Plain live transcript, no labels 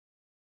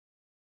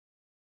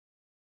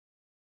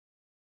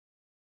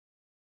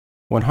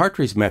When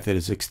Hartree's method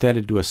is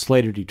extended to a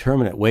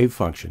Slater-determinate wave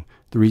function,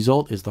 the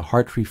result is the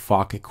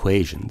Hartree-Fock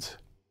equations.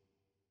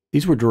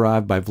 These were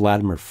derived by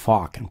Vladimir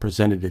Fock and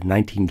presented in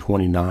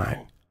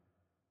 1929.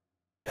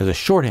 As a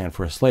shorthand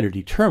for a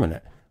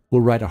Slater-determinate,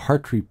 we'll write a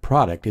Hartree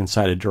product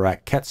inside a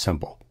Dirac-Ketz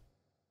symbol.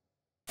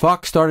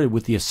 Fock started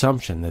with the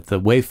assumption that the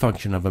wave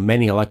function of a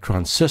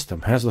many-electron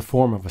system has the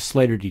form of a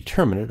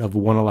Slater-determinate of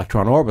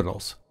one-electron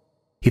orbitals.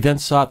 He then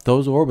sought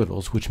those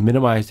orbitals which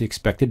minimize the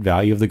expected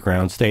value of the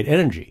ground state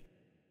energy.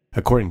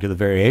 According to the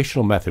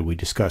variational method we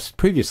discussed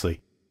previously,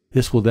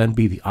 this will then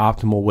be the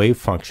optimal wave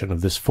function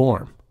of this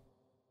form.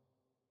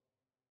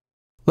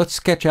 Let's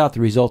sketch out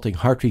the resulting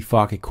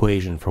Hartree-Fock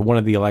equation for one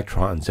of the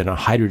electrons in a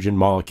hydrogen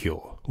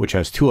molecule, which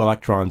has 2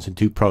 electrons and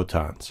 2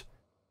 protons.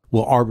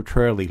 We'll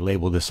arbitrarily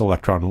label this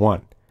electron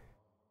 1.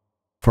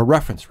 For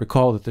reference,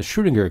 recall that the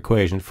Schrödinger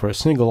equation for a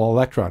single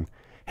electron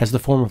has the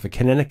form of a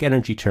kinetic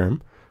energy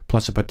term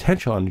plus a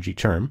potential energy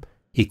term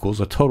equals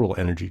a total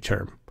energy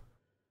term.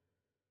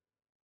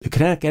 The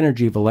kinetic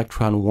energy of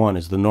electron 1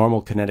 is the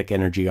normal kinetic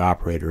energy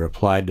operator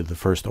applied to the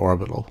first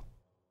orbital.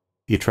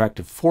 The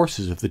attractive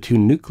forces of the 2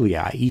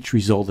 nuclei each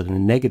result in a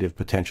negative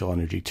potential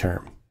energy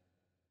term.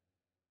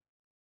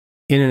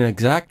 In an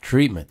exact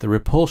treatment, the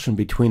repulsion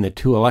between the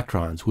 2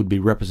 electrons would be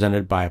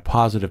represented by a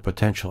positive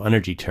potential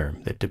energy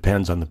term that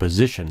depends on the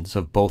positions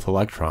of both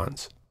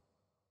electrons.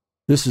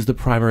 This is the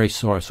primary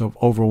source of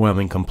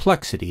overwhelming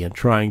complexity in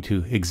trying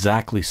to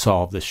exactly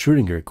solve the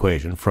Schrödinger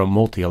equation for a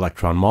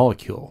multi-electron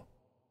molecule.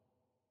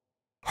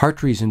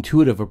 Hartree's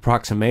intuitive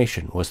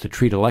approximation was to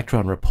treat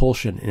electron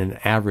repulsion in an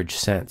average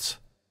sense.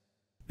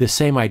 This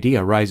same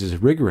idea arises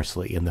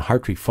rigorously in the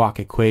Hartree-Fock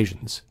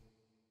equations.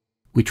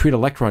 We treat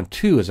electron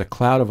 2 as a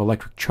cloud of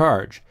electric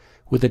charge,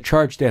 with a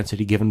charge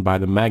density given by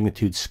the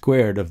magnitude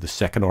squared of the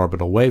second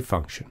orbital wave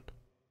function.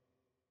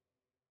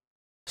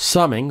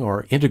 Summing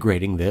or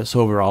integrating this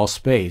over all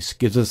space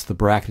gives us the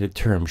bracketed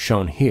term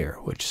shown here,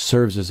 which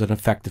serves as an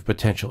effective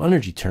potential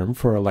energy term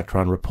for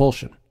electron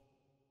repulsion.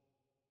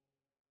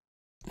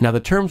 Now,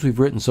 the terms we've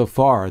written so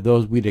far are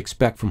those we'd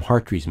expect from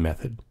Hartree's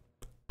method,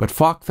 but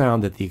Fock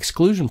found that the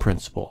exclusion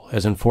principle,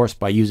 as enforced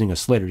by using a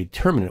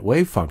Slater-determinate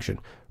wave function,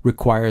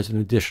 requires an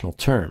additional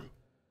term.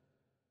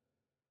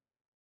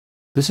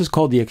 This is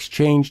called the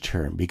exchange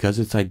term because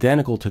it's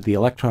identical to the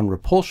electron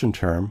repulsion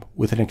term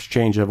with an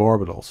exchange of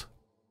orbitals.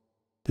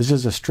 This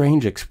is a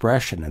strange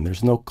expression, and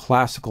there's no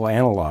classical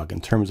analog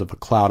in terms of a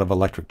cloud of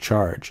electric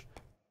charge.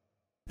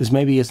 This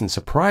maybe isn't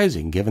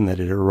surprising given that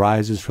it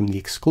arises from the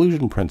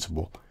exclusion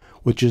principle,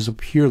 which is a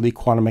purely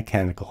quantum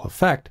mechanical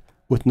effect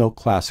with no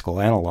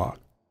classical analog.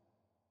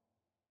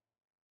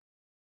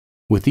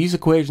 With these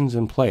equations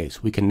in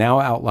place, we can now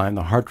outline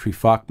the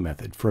Hartree-Fock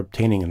method for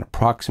obtaining an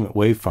approximate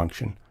wave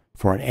function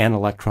for an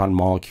n-electron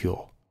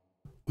molecule.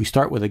 We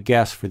start with a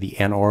guess for the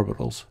n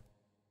orbitals.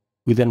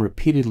 We then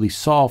repeatedly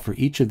solve for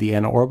each of the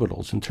n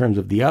orbitals in terms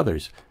of the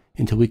others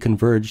until we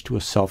converge to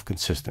a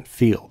self-consistent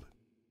field.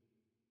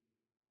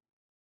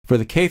 For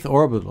the kth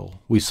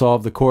orbital, we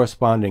solve the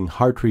corresponding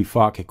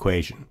Hartree-Fock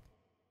equation.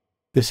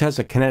 This has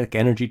a kinetic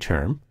energy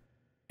term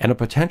and a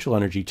potential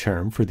energy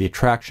term for the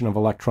attraction of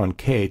electron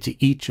k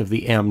to each of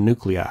the m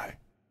nuclei.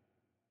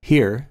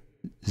 Here,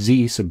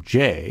 Z sub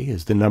j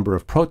is the number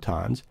of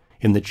protons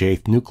in the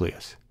jth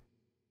nucleus.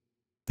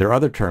 There are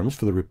other terms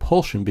for the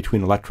repulsion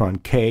between electron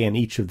k and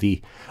each of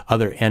the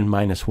other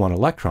n-1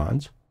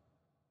 electrons,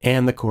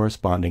 and the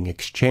corresponding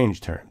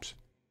exchange terms.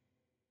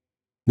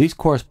 These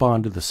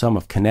correspond to the sum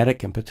of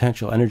kinetic and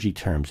potential energy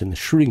terms in the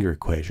Schrödinger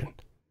equation,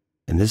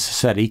 and this is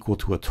set equal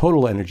to a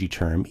total energy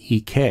term,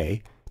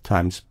 Ek,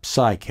 times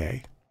psi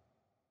k.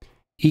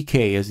 Ek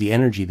is the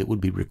energy that would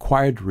be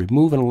required to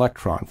remove an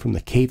electron from the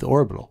kth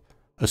orbital,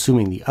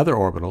 assuming the other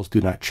orbitals do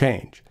not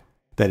change,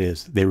 that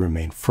is, they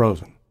remain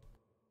frozen.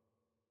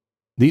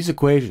 These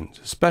equations,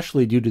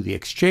 especially due to the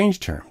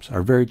exchange terms,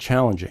 are very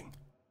challenging.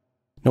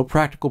 No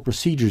practical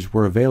procedures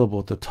were available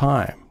at the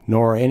time,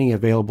 nor are any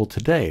available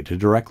today to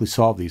directly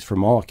solve these for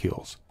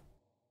molecules.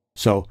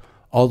 So,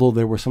 although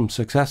there were some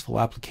successful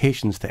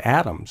applications to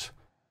atoms,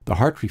 the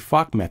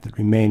Hartree-Fock method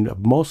remained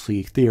of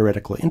mostly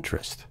theoretical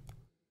interest.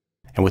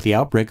 And with the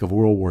outbreak of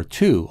World War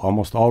II,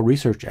 almost all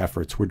research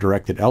efforts were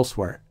directed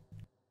elsewhere.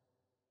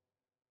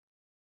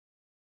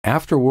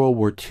 After World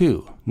War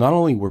II, not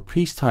only were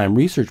peacetime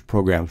research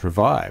programs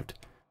revived,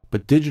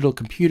 but digital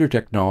computer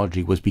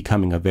technology was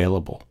becoming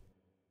available.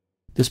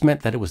 This meant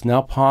that it was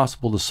now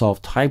possible to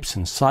solve types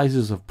and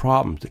sizes of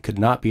problems that could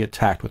not be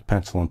attacked with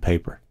pencil and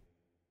paper.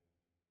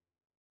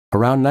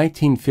 Around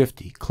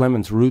 1950,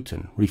 Clemens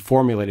Rutten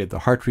reformulated the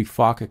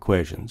Hartree-Fock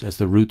equations as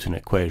the Rutten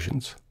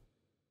equations.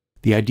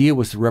 The idea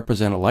was to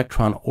represent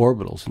electron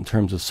orbitals in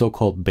terms of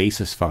so-called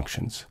basis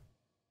functions.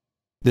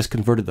 This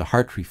converted the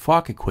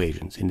Hartree-Fock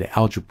equations into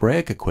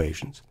algebraic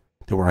equations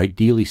that were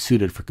ideally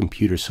suited for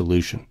computer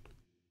solution.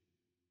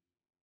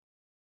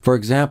 For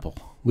example,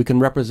 we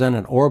can represent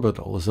an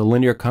orbital as a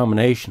linear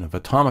combination of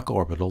atomic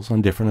orbitals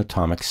on different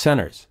atomic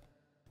centers.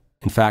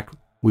 In fact,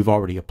 we've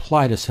already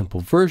applied a simple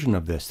version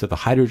of this to the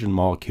hydrogen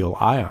molecule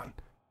ion.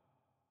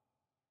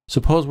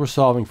 Suppose we're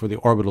solving for the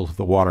orbitals of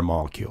the water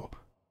molecule,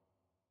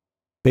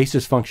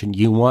 Basis function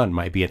U1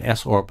 might be an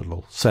s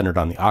orbital centered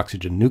on the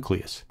oxygen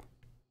nucleus.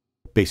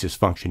 Basis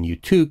function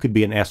U2 could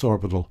be an s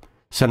orbital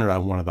centered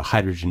on one of the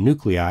hydrogen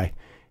nuclei,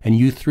 and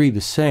U3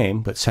 the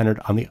same, but centered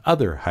on the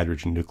other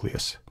hydrogen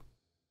nucleus.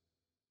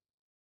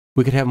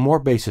 We could have more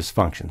basis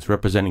functions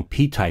representing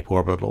p-type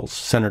orbitals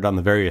centered on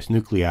the various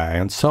nuclei,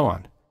 and so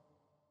on.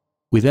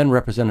 We then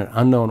represent an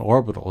unknown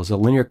orbital as a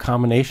linear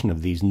combination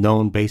of these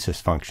known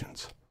basis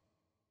functions.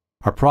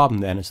 Our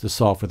problem then is to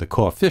solve for the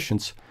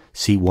coefficients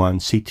C1,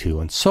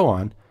 C2, and so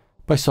on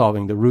by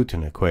solving the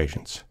Rutan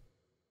equations.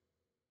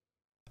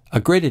 A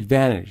great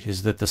advantage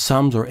is that the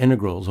sums or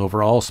integrals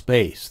over all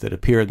space that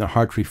appear in the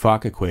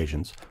Hartree-Fock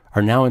equations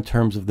are now in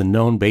terms of the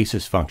known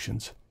basis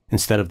functions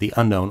instead of the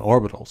unknown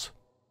orbitals.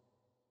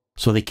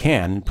 So they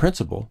can, in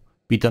principle,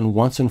 be done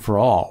once and for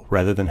all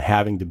rather than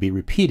having to be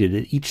repeated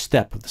at each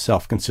step of the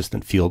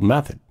self-consistent field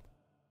method.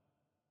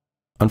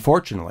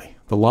 Unfortunately,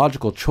 the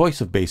logical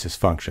choice of basis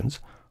functions,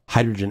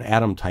 hydrogen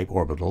atom-type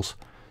orbitals,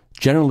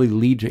 generally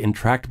lead to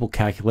intractable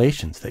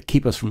calculations that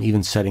keep us from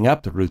even setting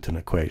up the Rutan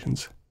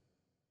equations.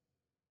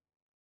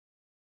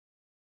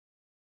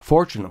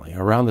 Fortunately,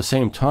 around the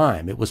same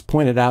time, it was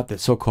pointed out that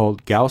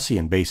so-called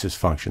Gaussian basis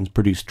functions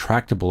produce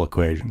tractable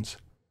equations.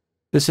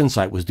 This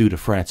insight was due to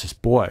Francis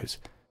Boys,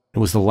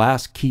 and was the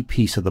last key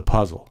piece of the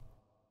puzzle.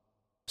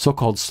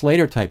 So-called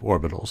Slater-type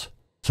orbitals,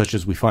 such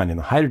as we find in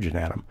the hydrogen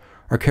atom,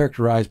 are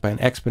characterized by an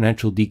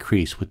exponential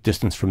decrease with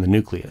distance from the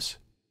nucleus.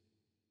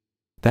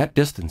 That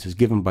distance is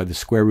given by the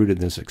square root of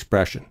this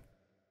expression.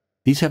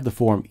 These have the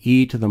form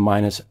e to the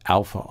minus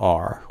alpha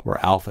r,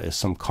 where alpha is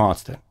some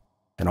constant,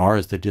 and r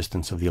is the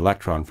distance of the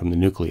electron from the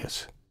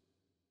nucleus.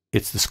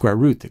 It's the square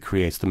root that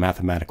creates the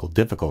mathematical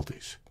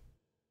difficulties.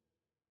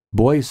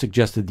 Boys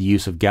suggested the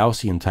use of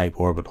Gaussian-type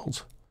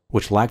orbitals,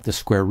 which lack the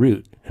square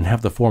root and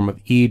have the form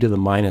of e to the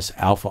minus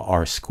alpha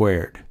r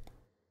squared.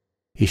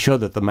 He showed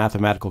that the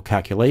mathematical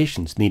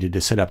calculations needed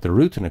to set up the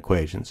Rutan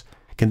equations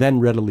can then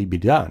readily be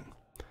done,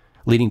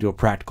 leading to a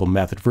practical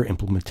method for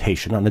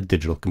implementation on a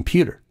digital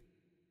computer.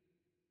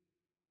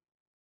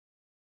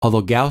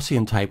 Although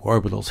Gaussian-type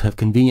orbitals have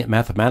convenient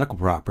mathematical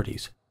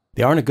properties,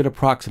 they aren't a good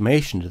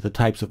approximation to the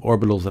types of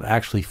orbitals that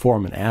actually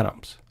form in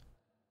atoms.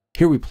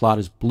 Here we plot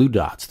as blue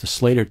dots the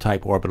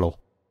Slater-type orbital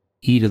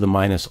e to the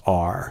minus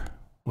r,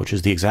 which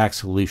is the exact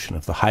solution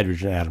of the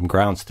hydrogen atom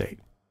ground state.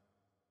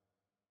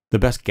 The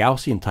best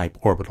Gaussian-type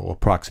orbital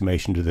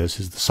approximation to this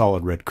is the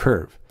solid red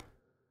curve.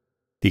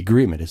 The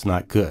agreement is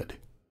not good.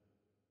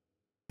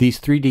 These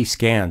 3D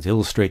scans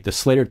illustrate the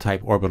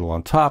Slater-type orbital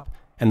on top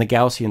and the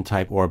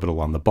Gaussian-type orbital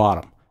on the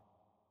bottom.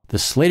 The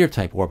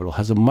Slater-type orbital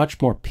has a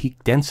much more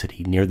peak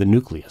density near the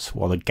nucleus,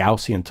 while the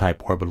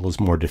Gaussian-type orbital is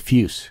more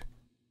diffuse.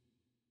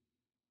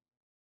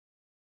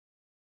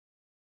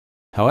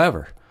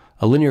 However,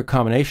 a linear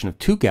combination of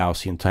two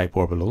Gaussian-type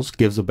orbitals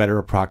gives a better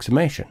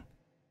approximation,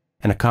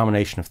 and a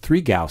combination of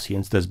three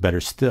Gaussians does better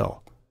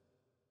still.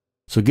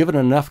 So given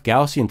enough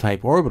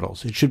Gaussian-type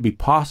orbitals, it should be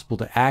possible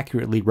to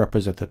accurately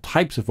represent the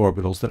types of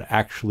orbitals that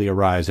actually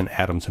arise in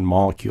atoms and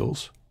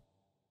molecules.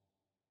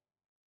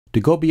 To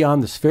go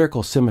beyond the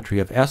spherical symmetry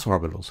of s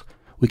orbitals,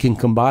 we can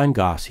combine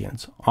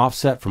Gaussians,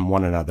 offset from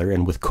one another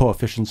and with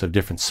coefficients of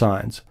different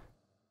signs.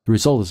 The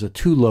result is a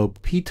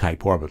two-lobe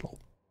p-type orbital.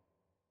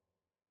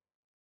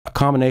 A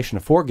combination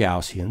of four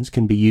Gaussians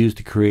can be used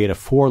to create a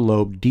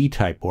four-lobe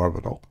d-type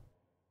orbital.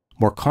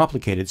 More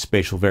complicated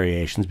spatial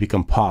variations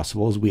become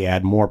possible as we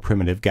add more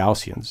primitive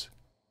Gaussians.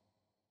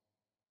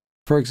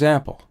 For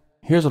example,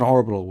 here's an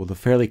orbital with a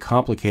fairly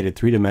complicated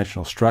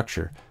three-dimensional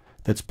structure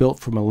that's built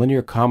from a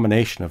linear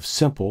combination of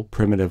simple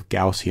primitive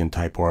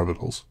Gaussian-type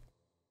orbitals.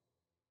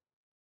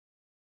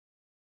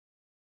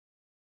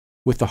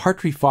 With the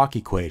Hartree-Fock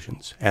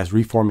equations, as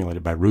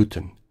reformulated by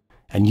Rutan,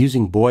 and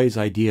using Boy's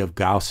idea of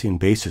Gaussian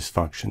basis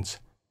functions,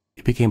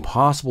 it became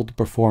possible to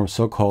perform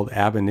so-called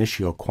ab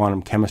initio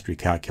quantum chemistry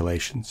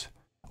calculations,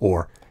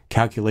 or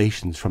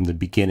calculations from the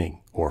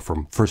beginning, or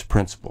from first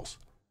principles.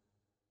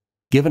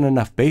 Given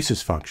enough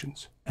basis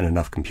functions and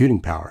enough computing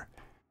power,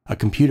 a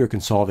computer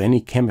can solve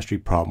any chemistry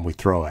problem we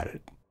throw at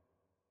it.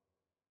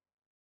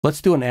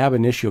 Let's do an ab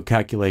initio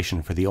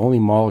calculation for the only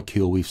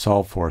molecule we've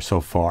solved for so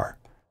far,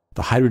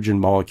 the hydrogen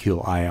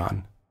molecule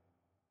ion.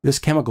 This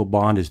chemical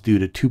bond is due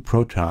to two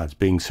protons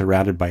being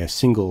surrounded by a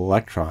single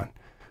electron,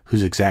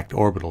 whose exact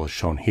orbital is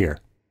shown here.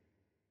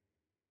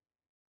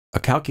 A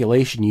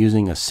calculation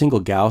using a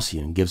single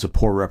Gaussian gives a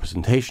poor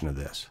representation of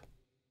this.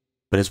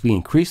 But as we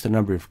increase the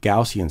number of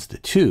Gaussians to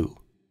 2,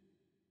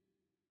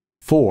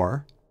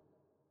 4,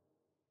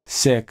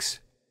 6,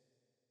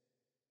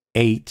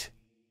 8,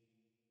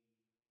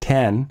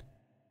 10,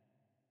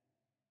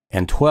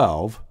 and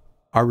 12,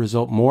 our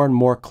result more and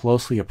more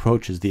closely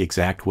approaches the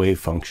exact wave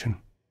function.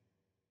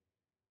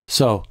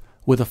 So,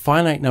 with a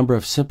finite number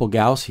of simple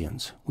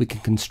Gaussians, we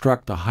can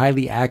construct a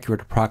highly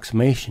accurate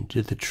approximation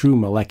to the true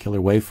molecular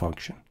wave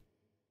function.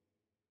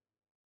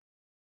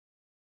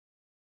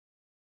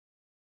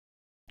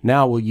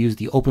 Now we'll use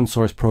the open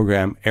source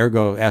program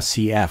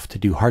ErgoSCF to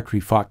do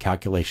Hartree-Fock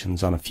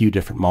calculations on a few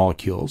different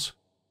molecules.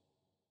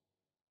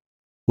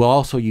 We'll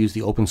also use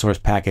the open source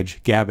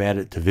package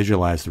GabEdit to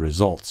visualize the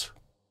results.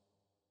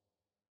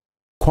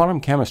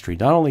 Quantum chemistry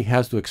not only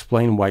has to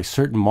explain why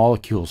certain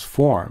molecules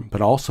form,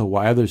 but also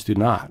why others do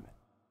not.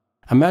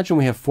 Imagine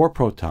we have 4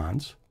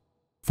 protons,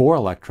 4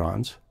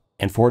 electrons,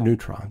 and 4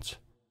 neutrons,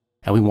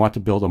 and we want to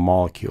build a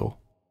molecule.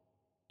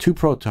 2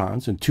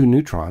 protons and 2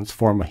 neutrons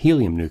form a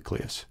helium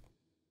nucleus.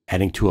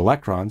 Adding 2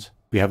 electrons,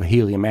 we have a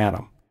helium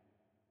atom.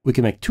 We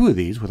can make 2 of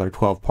these with our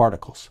 12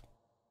 particles.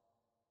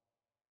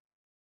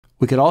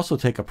 We could also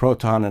take a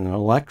proton and an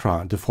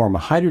electron to form a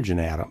hydrogen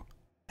atom,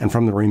 and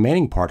from the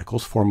remaining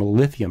particles form a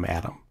lithium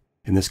atom,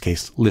 in this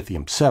case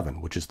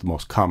lithium-7, which is the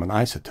most common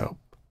isotope.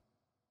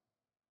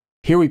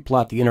 Here we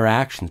plot the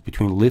interactions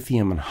between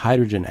lithium and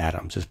hydrogen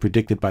atoms as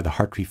predicted by the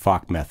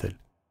Hartree-Fock method.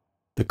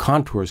 The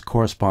contours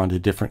correspond to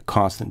different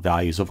constant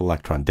values of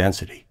electron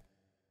density.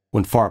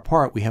 When far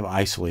apart, we have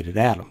isolated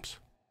atoms.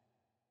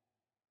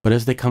 But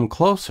as they come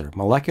closer,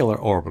 molecular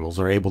orbitals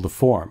are able to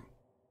form.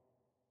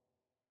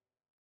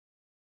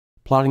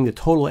 Plotting the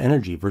total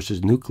energy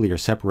versus nuclear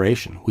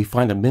separation, we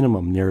find a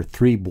minimum near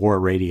 3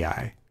 Bohr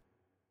radii.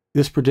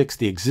 This predicts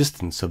the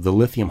existence of the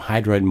lithium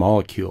hydride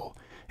molecule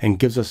and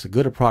gives us a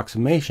good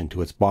approximation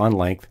to its bond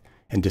length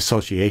and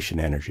dissociation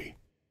energy.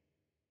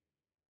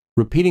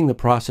 Repeating the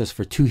process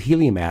for 2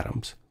 helium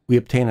atoms, we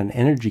obtain an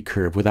energy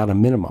curve without a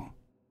minimum.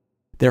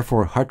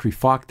 Therefore,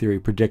 Hartree-Fock theory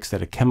predicts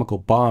that a chemical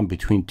bond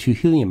between 2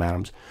 helium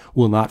atoms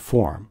will not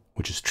form,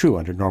 which is true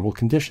under normal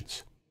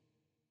conditions.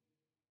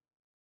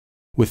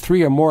 With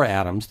 3 or more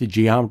atoms, the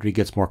geometry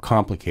gets more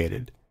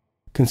complicated.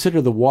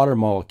 Consider the water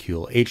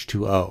molecule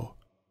H2O.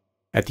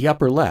 At the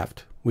upper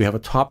left, we have a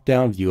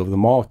top-down view of the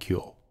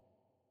molecule.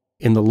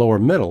 In the lower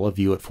middle, a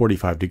view at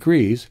 45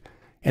 degrees,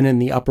 and in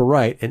the upper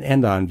right, an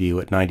end-on view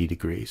at 90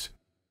 degrees.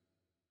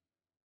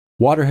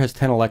 Water has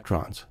 10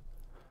 electrons.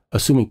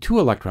 Assuming 2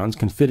 electrons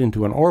can fit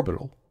into an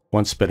orbital,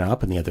 one spin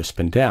up and the other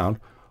spin down,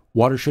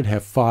 water should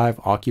have 5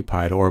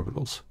 occupied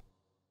orbitals.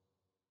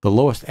 The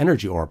lowest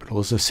energy orbital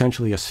is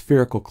essentially a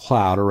spherical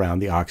cloud around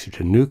the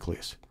oxygen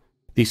nucleus.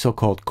 These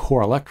so-called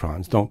core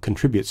electrons don't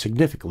contribute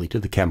significantly to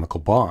the chemical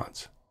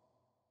bonds.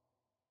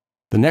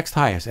 The next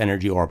highest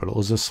energy orbital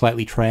is a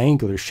slightly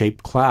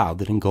triangular-shaped cloud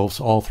that engulfs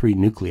all 3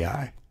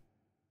 nuclei.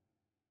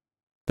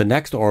 The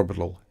next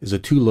orbital is a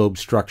 2-lobe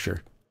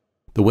structure.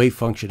 The wave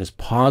function is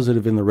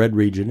positive in the red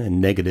region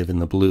and negative in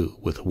the blue,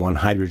 with 1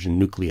 hydrogen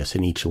nucleus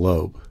in each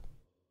lobe.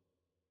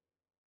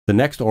 The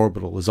next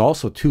orbital is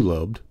also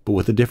 2-lobed, but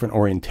with a different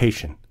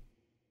orientation.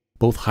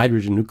 Both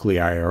hydrogen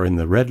nuclei are in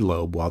the red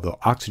lobe, while the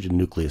oxygen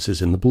nucleus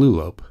is in the blue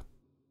lobe.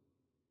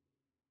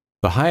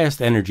 The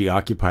highest energy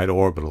occupied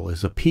orbital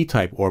is a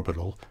p-type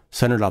orbital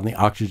centered on the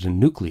oxygen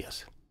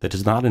nucleus that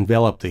does not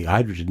envelop the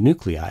hydrogen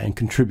nuclei and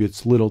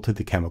contributes little to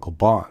the chemical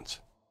bonds.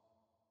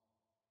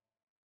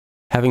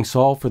 Having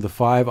solved for the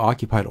 5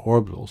 occupied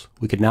orbitals,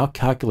 we can now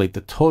calculate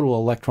the total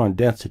electron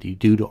density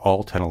due to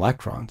all 10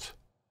 electrons.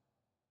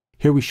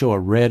 Here we show a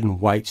red and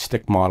white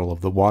stick model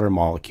of the water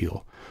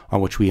molecule on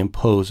which we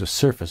impose a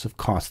surface of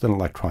constant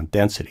electron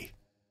density.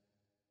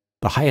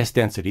 The highest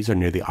densities are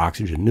near the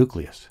oxygen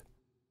nucleus.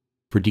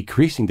 For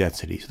decreasing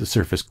densities, the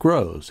surface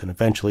grows and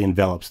eventually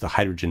envelops the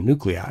hydrogen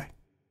nuclei.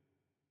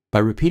 By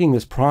repeating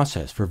this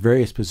process for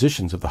various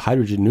positions of the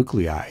hydrogen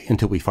nuclei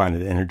until we find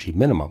an energy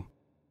minimum,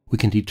 we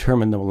can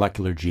determine the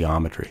molecular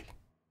geometry.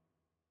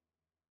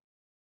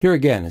 Here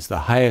again is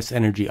the highest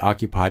energy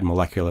occupied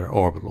molecular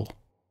orbital.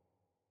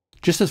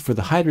 Just as for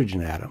the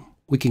hydrogen atom,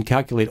 we can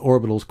calculate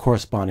orbitals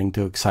corresponding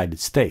to excited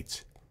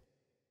states.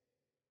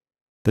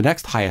 The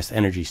next highest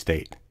energy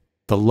state,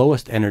 the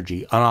lowest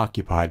energy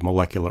unoccupied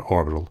molecular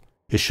orbital,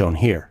 is shown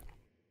here.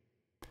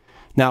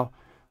 Now,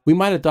 we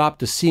might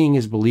adopt a seeing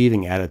is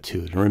believing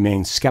attitude and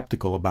remain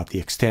skeptical about the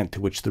extent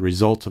to which the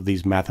results of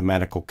these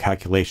mathematical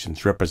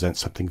calculations represent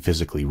something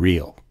physically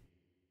real.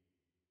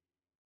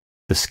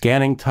 The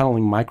scanning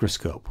tunneling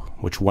microscope,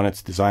 which won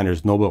its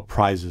designers Nobel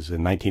Prizes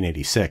in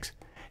 1986,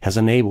 has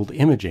enabled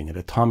imaging at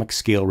atomic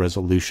scale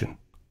resolution.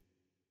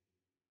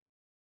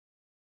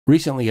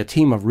 Recently, a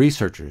team of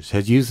researchers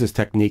has used this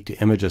technique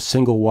to image a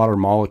single water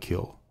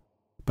molecule.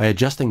 By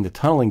adjusting the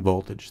tunneling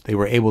voltage, they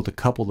were able to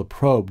couple the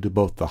probe to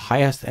both the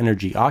highest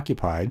energy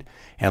occupied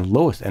and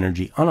lowest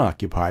energy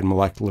unoccupied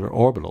molecular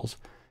orbitals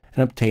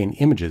and obtain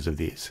images of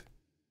these.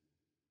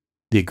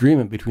 The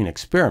agreement between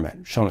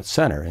experiment, shown at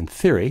center, and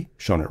theory,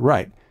 shown at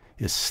right,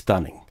 is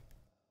stunning.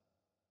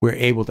 We're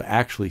able to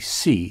actually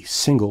see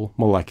single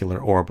molecular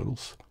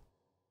orbitals.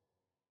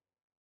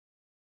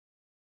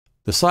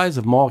 The size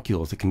of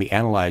molecules that can be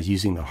analyzed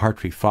using the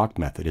Hartree-Fock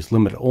method is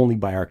limited only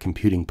by our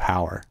computing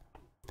power.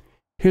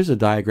 Here's a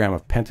diagram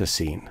of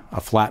pentacene, a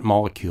flat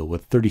molecule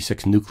with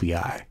 36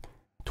 nuclei,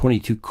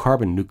 22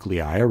 carbon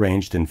nuclei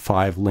arranged in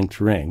 5 linked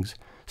rings,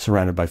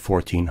 surrounded by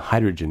 14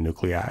 hydrogen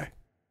nuclei.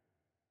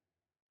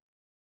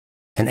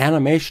 An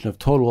animation of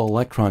total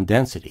electron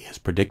density, as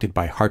predicted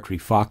by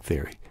Hartree-Fock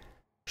theory,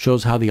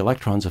 shows how the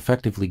electrons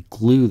effectively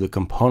glue the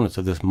components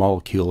of this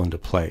molecule into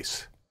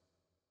place.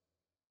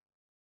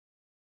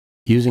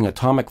 Using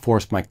atomic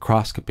force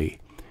microscopy,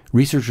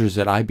 Researchers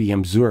at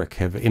IBM Zurich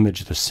have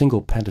imaged a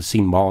single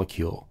pentacene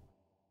molecule.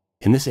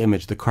 In this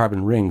image, the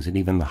carbon rings and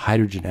even the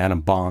hydrogen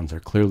atom bonds are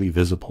clearly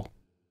visible.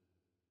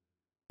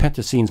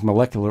 Pentacene's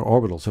molecular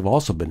orbitals have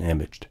also been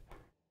imaged.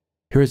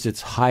 Here is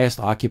its highest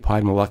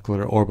occupied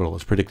molecular orbital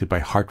as predicted by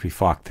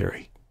Hartree-Fock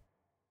theory.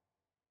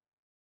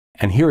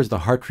 And here is the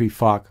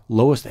Hartree-Fock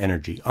lowest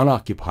energy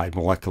unoccupied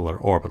molecular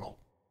orbital.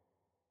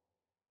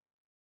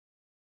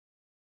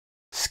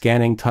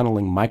 Scanning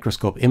tunneling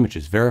microscope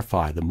images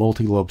verify the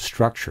multi-lobe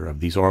structure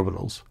of these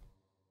orbitals.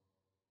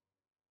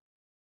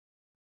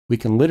 We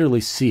can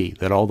literally see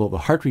that although the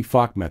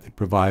Hartree-Fock method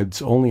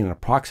provides only an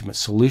approximate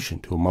solution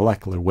to a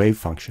molecular wave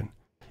function,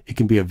 it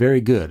can be a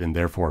very good and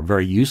therefore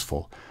very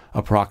useful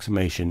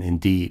approximation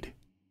indeed.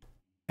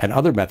 And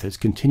other methods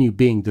continue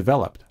being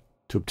developed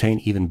to obtain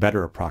even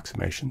better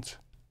approximations.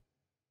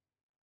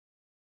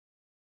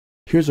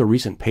 Here's a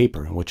recent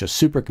paper in which a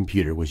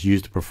supercomputer was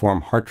used to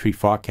perform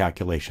Hartree-Fock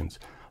calculations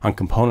on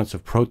components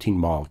of protein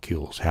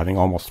molecules having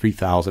almost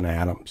 3,000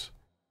 atoms.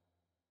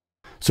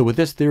 So with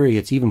this theory,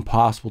 it's even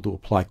possible to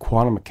apply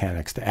quantum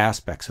mechanics to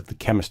aspects of the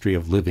chemistry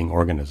of living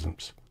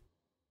organisms.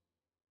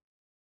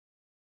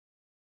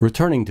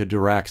 Returning to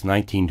Dirac's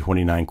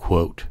 1929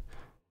 quote,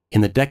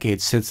 "In the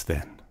decades since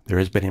then, there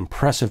has been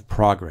impressive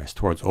progress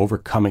towards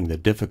overcoming the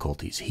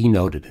difficulties he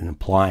noted in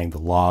applying the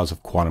laws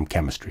of quantum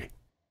chemistry.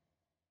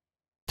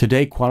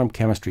 Today, quantum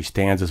chemistry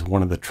stands as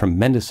one of the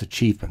tremendous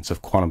achievements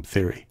of quantum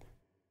theory,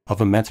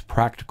 of immense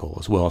practical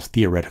as well as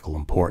theoretical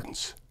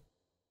importance.